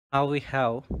Now we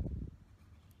have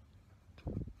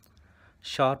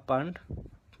sharp and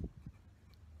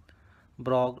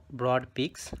broad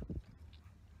peaks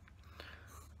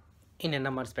in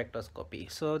NMR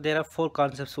spectroscopy. So there are four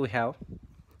concepts we have.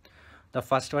 The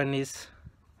first one is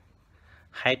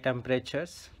high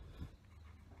temperatures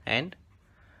and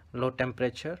low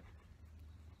temperature.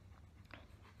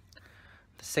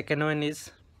 The second one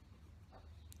is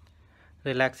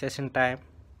relaxation time.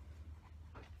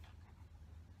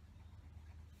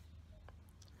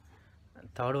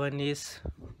 Third one is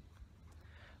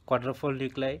quadruple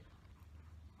nuclei,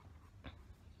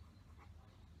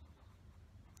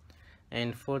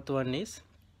 and fourth one is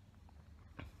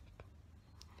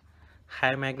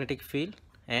high magnetic field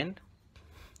and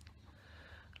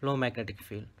low magnetic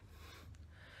field.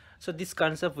 So this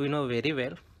concept we know very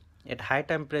well. At high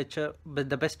temperature, but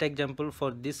the best example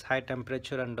for this high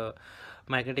temperature and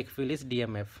magnetic field is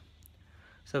DMF.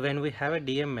 So when we have a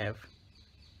DMF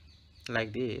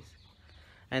like this,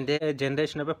 and there is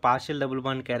generation of a partial double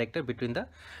bond character between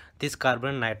this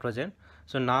carbon and nitrogen.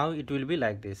 So now it will be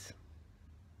like this.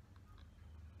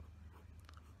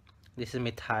 This is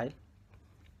methyl,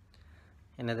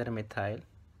 another methyl,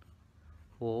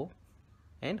 O,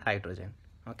 and hydrogen.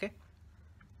 Okay.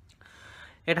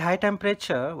 At high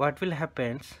temperature, what will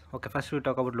happen? Okay, first we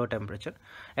talk about low temperature.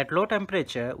 At low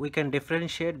temperature, we can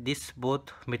differentiate these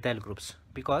both methyl groups,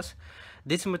 because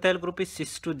this methyl group is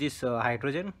cis to this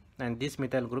hydrogen, and this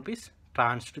methyl group is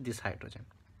trans to this hydrogen,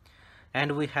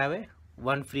 and we have a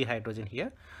one free hydrogen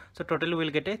here. So totally we'll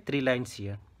get a 3 lines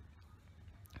here.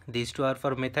 These two are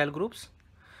for methyl groups,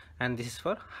 and this is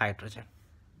for hydrogen.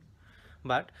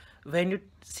 But when you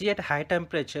see at high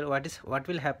temperature, what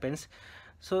will happens?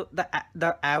 So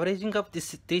the averaging of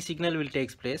this three signal will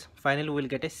takes place. Finally we'll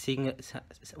get a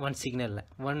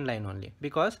one line only,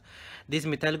 because these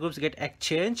methyl groups get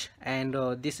exchanged, and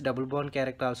this double bond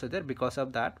character also there. Because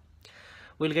of that,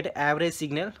 we'll get an average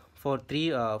signal for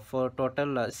for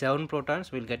total 7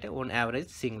 protons. We'll get a one average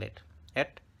singlet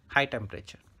at high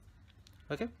temperature.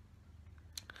 Okay.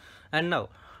 And now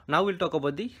we'll talk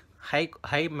about the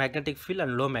high magnetic field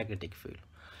and low magnetic field.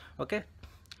 Okay.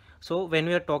 So when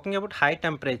we are talking about high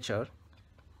temperature,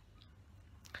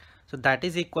 so that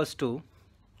is equals to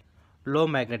low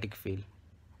magnetic field.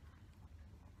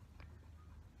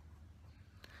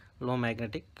 Low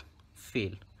magnetic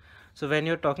field. So when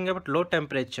you are talking about low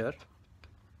temperature,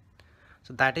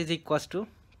 so that is equals to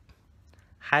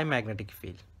high magnetic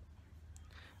field.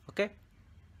 Okay.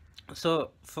 So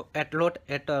at low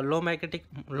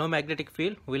magnetic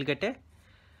field, we'll get a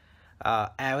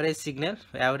average signal,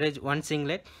 average one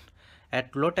singlet.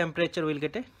 At low temperature we'll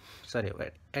get a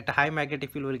at a high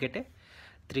magnetic field we'll get a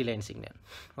 3 line signal.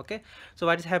 Okay. So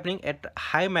what is happening at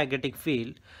high magnetic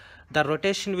field? The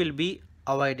rotation will be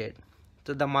avoided,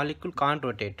 so the molecule can't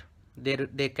rotate.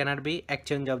 There cannot be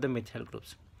exchange of the methyl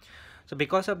groups. So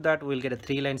because of that we'll get a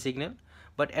 3 line signal.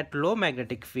 But at low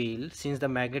magnetic field, since the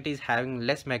magnet is having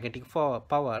less magnetic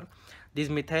power, these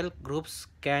methyl groups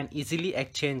can easily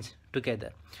exchange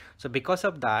together. So because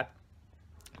of that,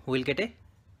 we'll get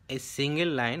a single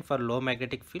line for low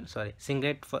magnetic field,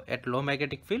 singlet for at low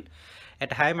magnetic field.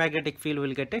 At high magnetic field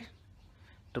we'll get a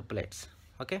triplets.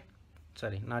 Okay,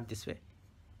 not this way,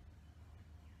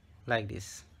 like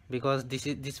this, because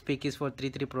this peak is for 3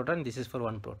 proton, this is for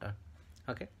 1 proton.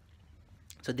 Okay.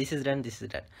 So this is done, this is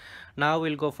done. Now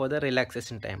we'll go for the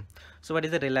relaxation time. So what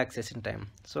is the relaxation time?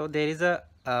 So there is a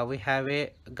we have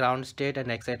a ground state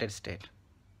and excited state.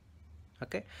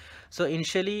 Okay. So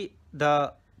initially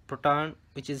the proton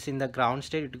which is in the ground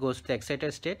state, it goes to the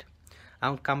excited state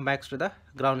and come back to the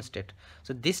ground state.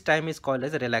 So this time is called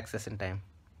as a relaxation time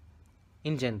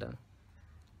in general.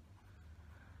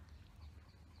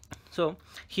 So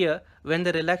here when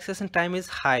the relaxation time is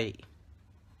high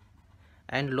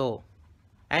and low,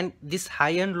 and this high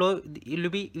and low will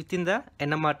be within the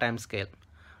NMR time scale,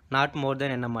 not more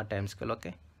than NMR time scale.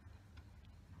 Okay.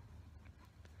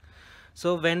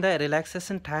 So when the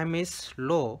relaxation time is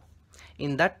low,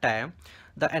 in that time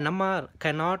the NMR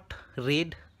cannot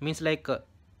read, means like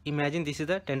imagine this is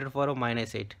the 10 to the power of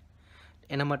 -8.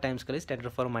 NMR time scale is 10 to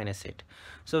the power of -8.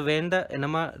 So when the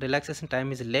NMR relaxation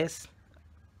time is less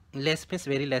means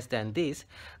very less than this,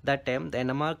 that time the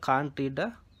NMR can't read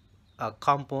the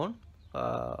compound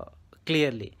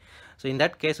clearly. So in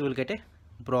that case we will get a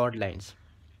broad lines.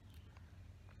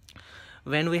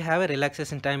 When we have a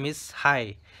relaxation time is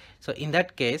high, so in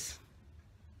that case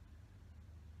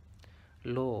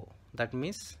low, that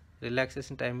means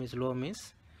relaxation time is low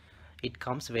means it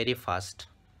comes very fast.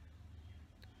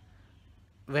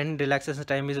 When relaxation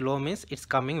time is low means it's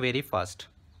coming very fast.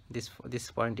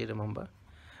 This point you remember,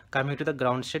 coming to the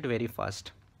ground state very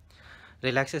fast.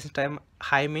 Relaxation time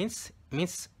high means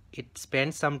it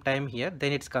spends some time here,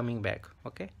 then it's coming back.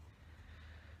 Okay,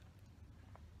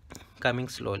 coming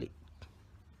slowly.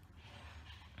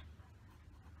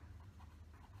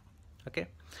 Okay,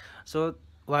 so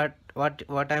what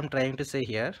I'm trying to say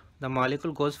here, the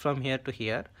molecule goes from here to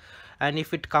here, and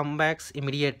if it comes back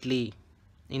immediately,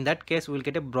 in that case we'll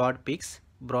get a broad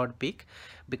peak,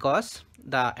 because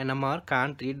the NMR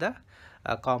can't read the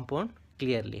compound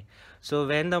clearly. So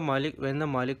when the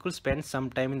molecule spends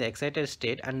some time in the excited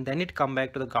state and then it come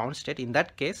back to the ground state, in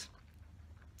that case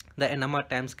the NMR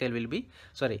time scale will be,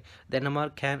 sorry, the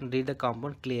NMR can read the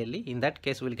compound clearly. In that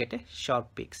case we'll get a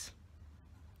sharp peaks.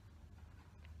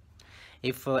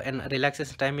 If an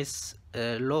relaxation time is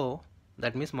low,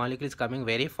 that means molecule is coming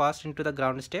very fast into the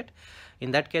ground state. In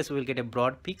that case we will get a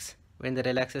broad peaks. When the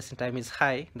relaxation time is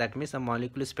high, that means the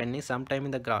molecule is spending some time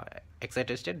in the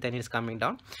excited state, then it's coming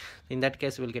down. In that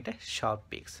case we will get a sharp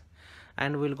peaks.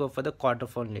 And we'll go for the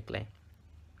quadruple nuclei.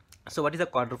 So what is a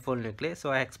quadruple nuclei?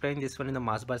 So I explained this one in the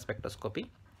mass bar spectroscopy.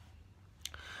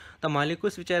 The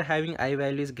molecules which are having I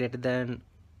value is greater than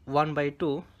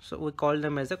 1/2, so we call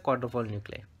them as a quadruple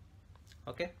nuclei.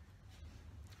 Okay,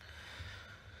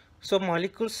 so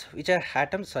molecules which are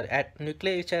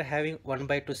nuclei which are having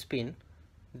 1/2 spin,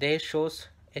 they shows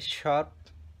a sharp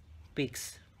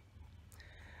peaks,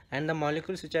 and the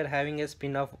molecules which are having a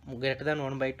spin of greater than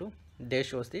 1/2, they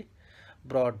shows the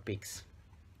broad peaks.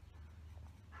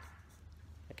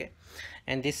 Okay,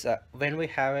 and this when we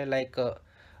have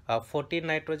a 14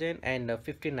 nitrogen and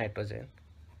 15 nitrogen,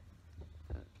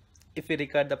 if you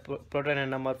record the proton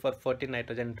NMR for 14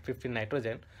 nitrogen and 15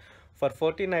 nitrogen, for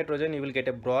 14 nitrogen you will get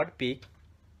a broad peak,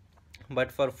 but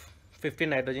for 15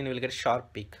 nitrogen you will get a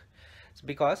sharp peak. It's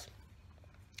because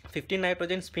 15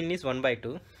 nitrogen spin is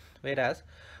 1/2, whereas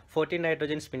 14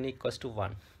 nitrogen spin equals to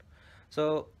 1.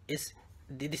 So this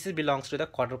belongs to the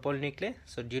quadruple nuclei.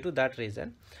 So due to that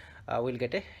reason we'll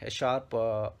get a sharp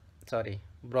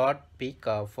broad peak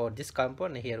for this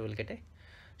compound. Here we'll get a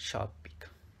sharp peak.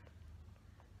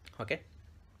 Okay,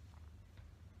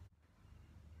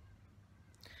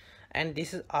 and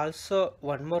this is also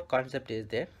one more concept is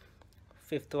there.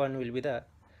 Fifth one will be the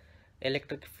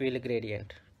electric field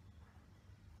gradient.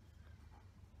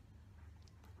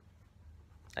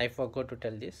 I forgot to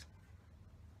tell this.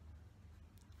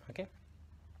 Okay,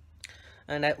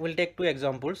 and I will take two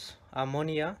examples,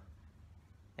 ammonia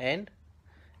and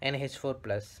NH4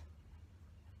 plus.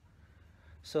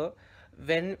 So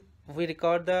when we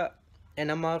record the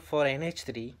NMR for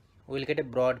NH3, we will get a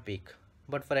broad peak,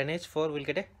 but for NH4 we will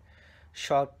get a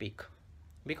sharp peak,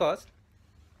 because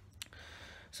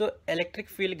so electric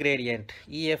field gradient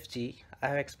EFG I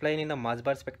have explained in the mass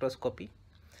bar spectroscopy.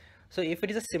 So if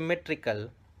it is a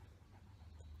symmetrical,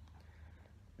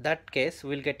 that case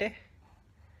we will get a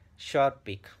sharp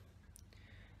peak.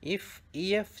 If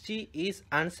EFG is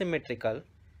unsymmetrical,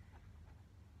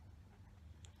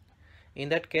 in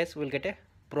that case we will get a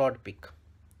broad peak.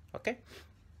 Okay,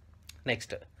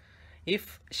 next,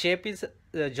 if shape is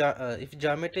if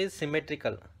geometry is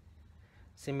symmetrical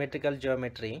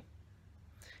geometry,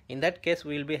 in that case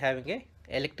we will be having a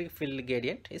electric field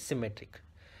gradient is symmetric.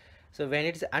 So when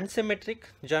it is unsymmetric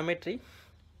geometry,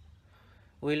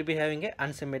 we will be having a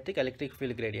unsymmetric electric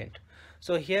field gradient.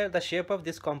 So here the shape of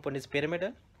this compound is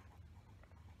pyramidal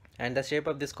and the shape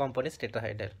of this compound is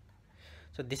tetrahedral.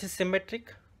 So this is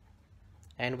symmetric,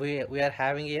 and we are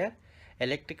having here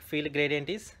electric field gradient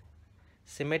is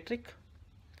symmetric.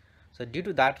 So due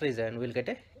to that reason we will get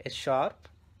a sharp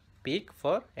peak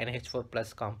for NH4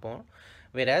 plus compound,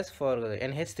 whereas for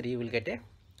NH3 we will get a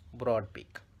broad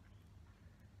peak.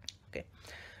 Okay,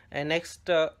 and next,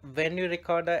 when you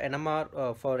record the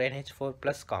NMR for NH4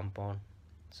 plus compound,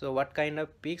 so what kind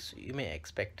of peaks you may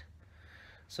expect?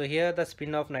 So here the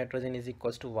spin of nitrogen is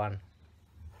equals to 1.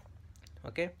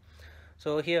 Okay,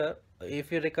 so here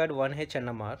if you record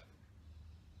 1H-NMR,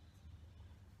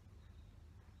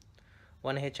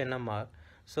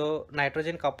 so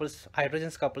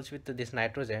hydrogens couples with this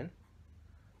nitrogen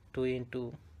 2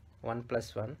 into 1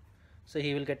 plus 1, so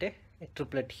he will get a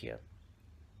triplet here.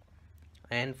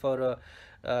 And for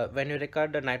when you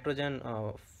record the nitrogen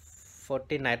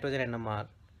 14 nitrogen NMR,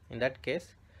 in that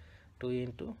case 2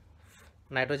 into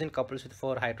nitrogen couples with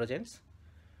 4 hydrogens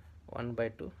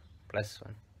 1/2 plus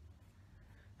 1,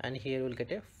 and here we'll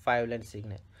get a 5-line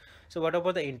signal. So what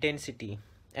about the intensity?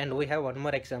 And we have one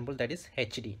more example, that is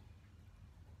HD.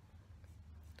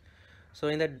 So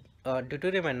in the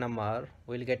deuterium NMR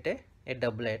we'll get a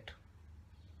doublet.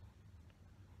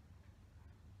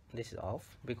 This is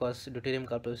off because deuterium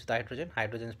couples with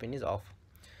hydrogen spin is off.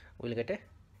 We'll get a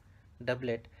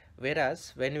doublet,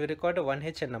 Whereas when we record a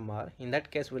 1H-NMR, in that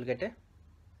case we'll get a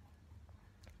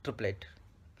triplet.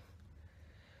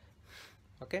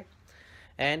 Okay,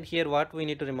 and here what we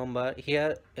need to remember,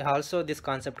 here also this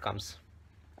concept comes,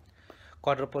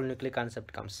 quadrupole nuclei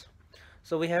concept comes.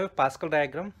 So we have a Pascal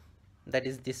diagram that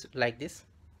is this, like this,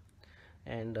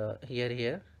 and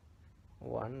here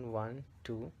 1 1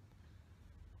 2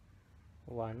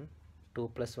 1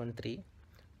 2 plus 1 3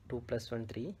 2 plus 1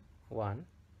 3 1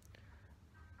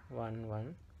 1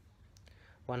 1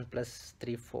 1 plus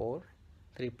 3 4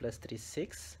 3 plus 3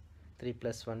 6 3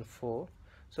 plus 1 4.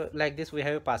 So like this we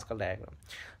have a Pascal diagram.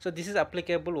 So this is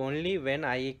applicable only when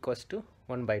I equals to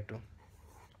 1 by 2.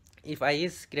 If I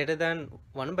is greater than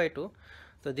 1 by 2,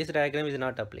 so this diagram is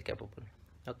not applicable.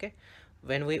 Okay,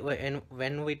 when we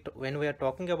are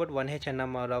talking about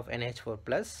 1H-NMR of NH4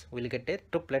 plus, we'll get a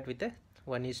triplet with a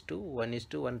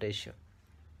 1:1:1 ratio.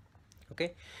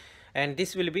 Okay, and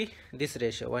this will be this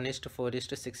ratio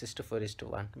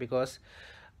 1:4:6:4:1,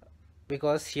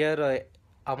 because here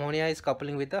ammonia is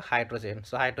coupling with the hydrogen.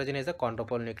 So hydrogen is a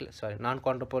quadrupole nuclei, sorry,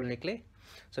 non-quadrupole nuclei.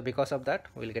 So because of that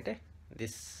we'll get a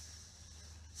this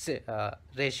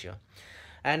ratio.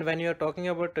 And when you are talking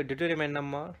about deuterium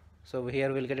NMR, so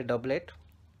here we'll get a doublet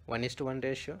 1:1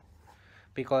 ratio,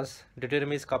 because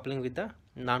deuterium is coupling with the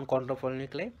non-quadrupole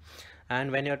nuclei.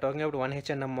 And when you are talking about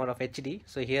 1H-NMR of HD,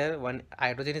 so here one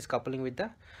hydrogen is coupling with the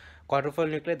quadrupole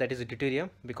nuclei, that is deuterium.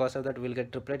 Because of that we'll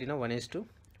get triplet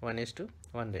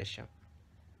 1:1 ratio.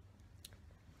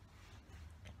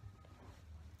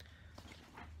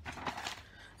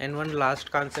 And one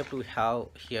last concept we have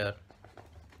here,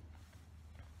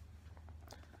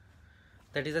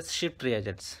 that is the shift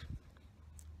reagents.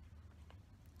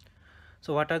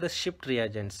 So what are the shift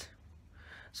reagents?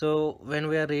 So when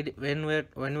we are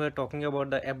talking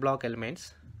about the block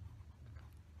elements,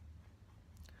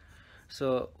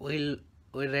 so we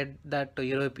read that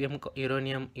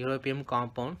europium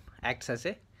compound acts as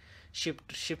a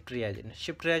shift reagent.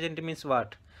 Shift reagent means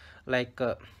what? Like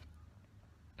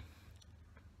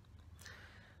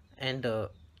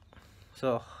so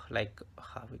like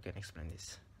how we can explain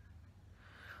this?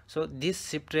 So this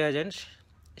shift reagent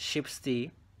shifts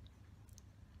the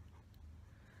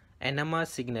NMR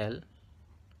signal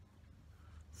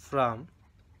from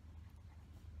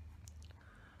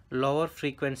lower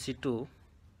frequency to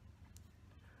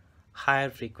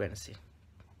higher frequency.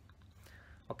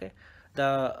 Okay,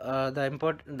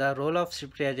 the role of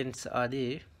shift reagents are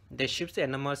they shift the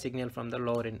NMR signal from the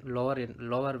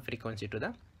lower frequency to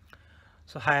the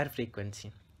higher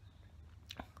frequency.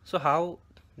 So how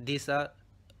these are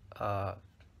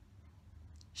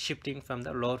shifting from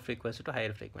the lower frequency to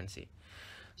higher frequency?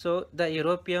 So the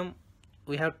europium,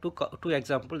 we have two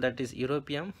examples, that is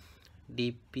europium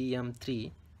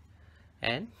DPM3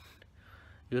 and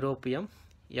europium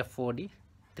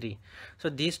F4D3. So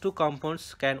these two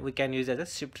compounds we can use as a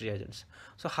shift reagents.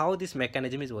 So how this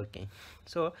mechanism is working?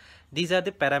 So these are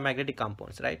the paramagnetic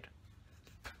compounds, right?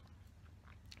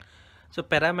 So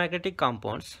paramagnetic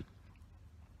compounds,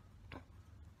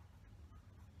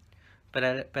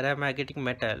 paramagnetic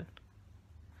metal,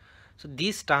 so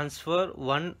these transfer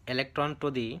one electron to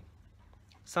the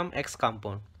some X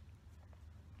compound.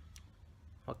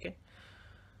 Okay,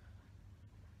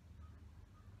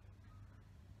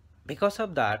 because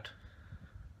of that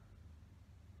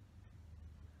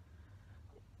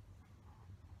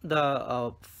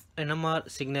the NMR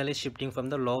signal is shifting from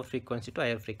the lower frequency to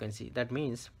higher frequency. That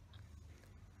means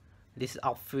this is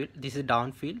upfield, this is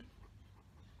downfield,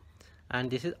 and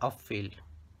this is upfield.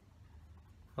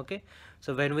 Okay,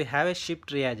 so when we have a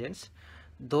shift reagents,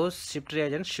 those shift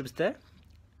reagents shifts the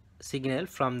signal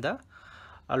from the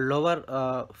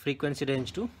lower frequency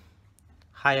range to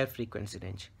higher frequency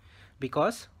range,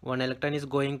 because one electron is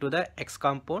going to the X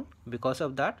compound. Because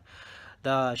of that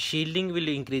the shielding will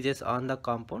increases on the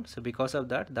compound. So because of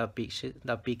that the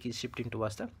peak is shifting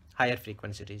towards the higher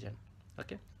frequency region.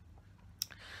 Okay,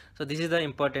 so this is the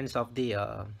importance of the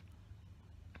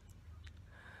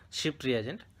shift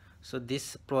reagent. So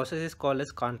this process is called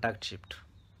as contact shift.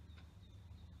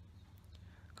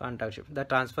 The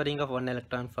transferring of one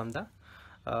electron from the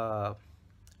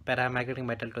paramagnetic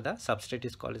metal to the substrate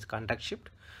is called as contact shift.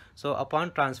 So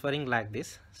upon transferring like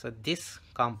this, so this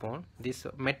compound, this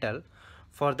metal,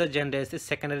 further generates the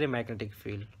secondary magnetic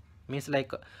field. Means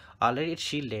like already it's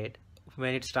shielded.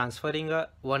 When it's transferring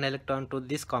one electron to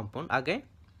this compound, again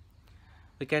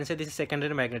we can say this is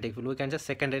secondary magnetic field. We can say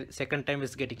second time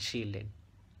is getting shielded.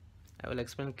 I will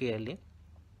explain clearly.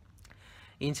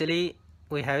 Initially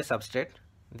we have a substrate.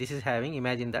 This is having,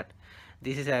 imagine that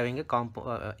this is having a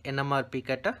NMR peak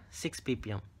at 6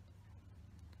 ppm.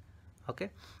 Okay,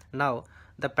 now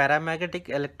the paramagnetic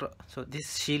electron, so this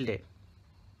is shielded,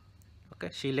 okay,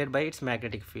 shielded by its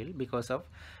magnetic field because of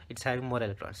it's having more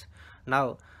electrons.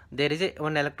 Now there is a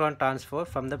one electron transfer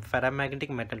from the paramagnetic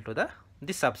metal to the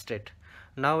substrate.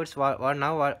 Now it's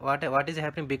what is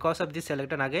happening because of this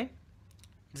electron, again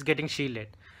it's getting shielded,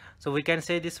 so we can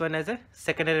say this one as a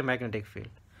secondary magnetic field.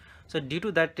 So due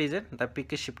to that reason, the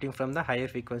peak is shifting from the higher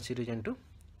frequency region to,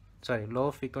 sorry,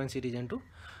 low frequency region to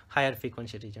higher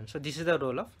frequency region. So this is the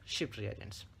role of shift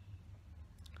reagents.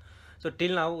 So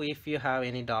till now, if you have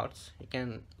any doubts, you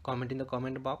can comment in the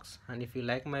comment box, and if you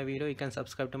like my video, you can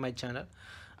subscribe to my channel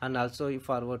and also you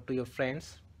forward to your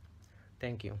friends.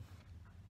 Thank you.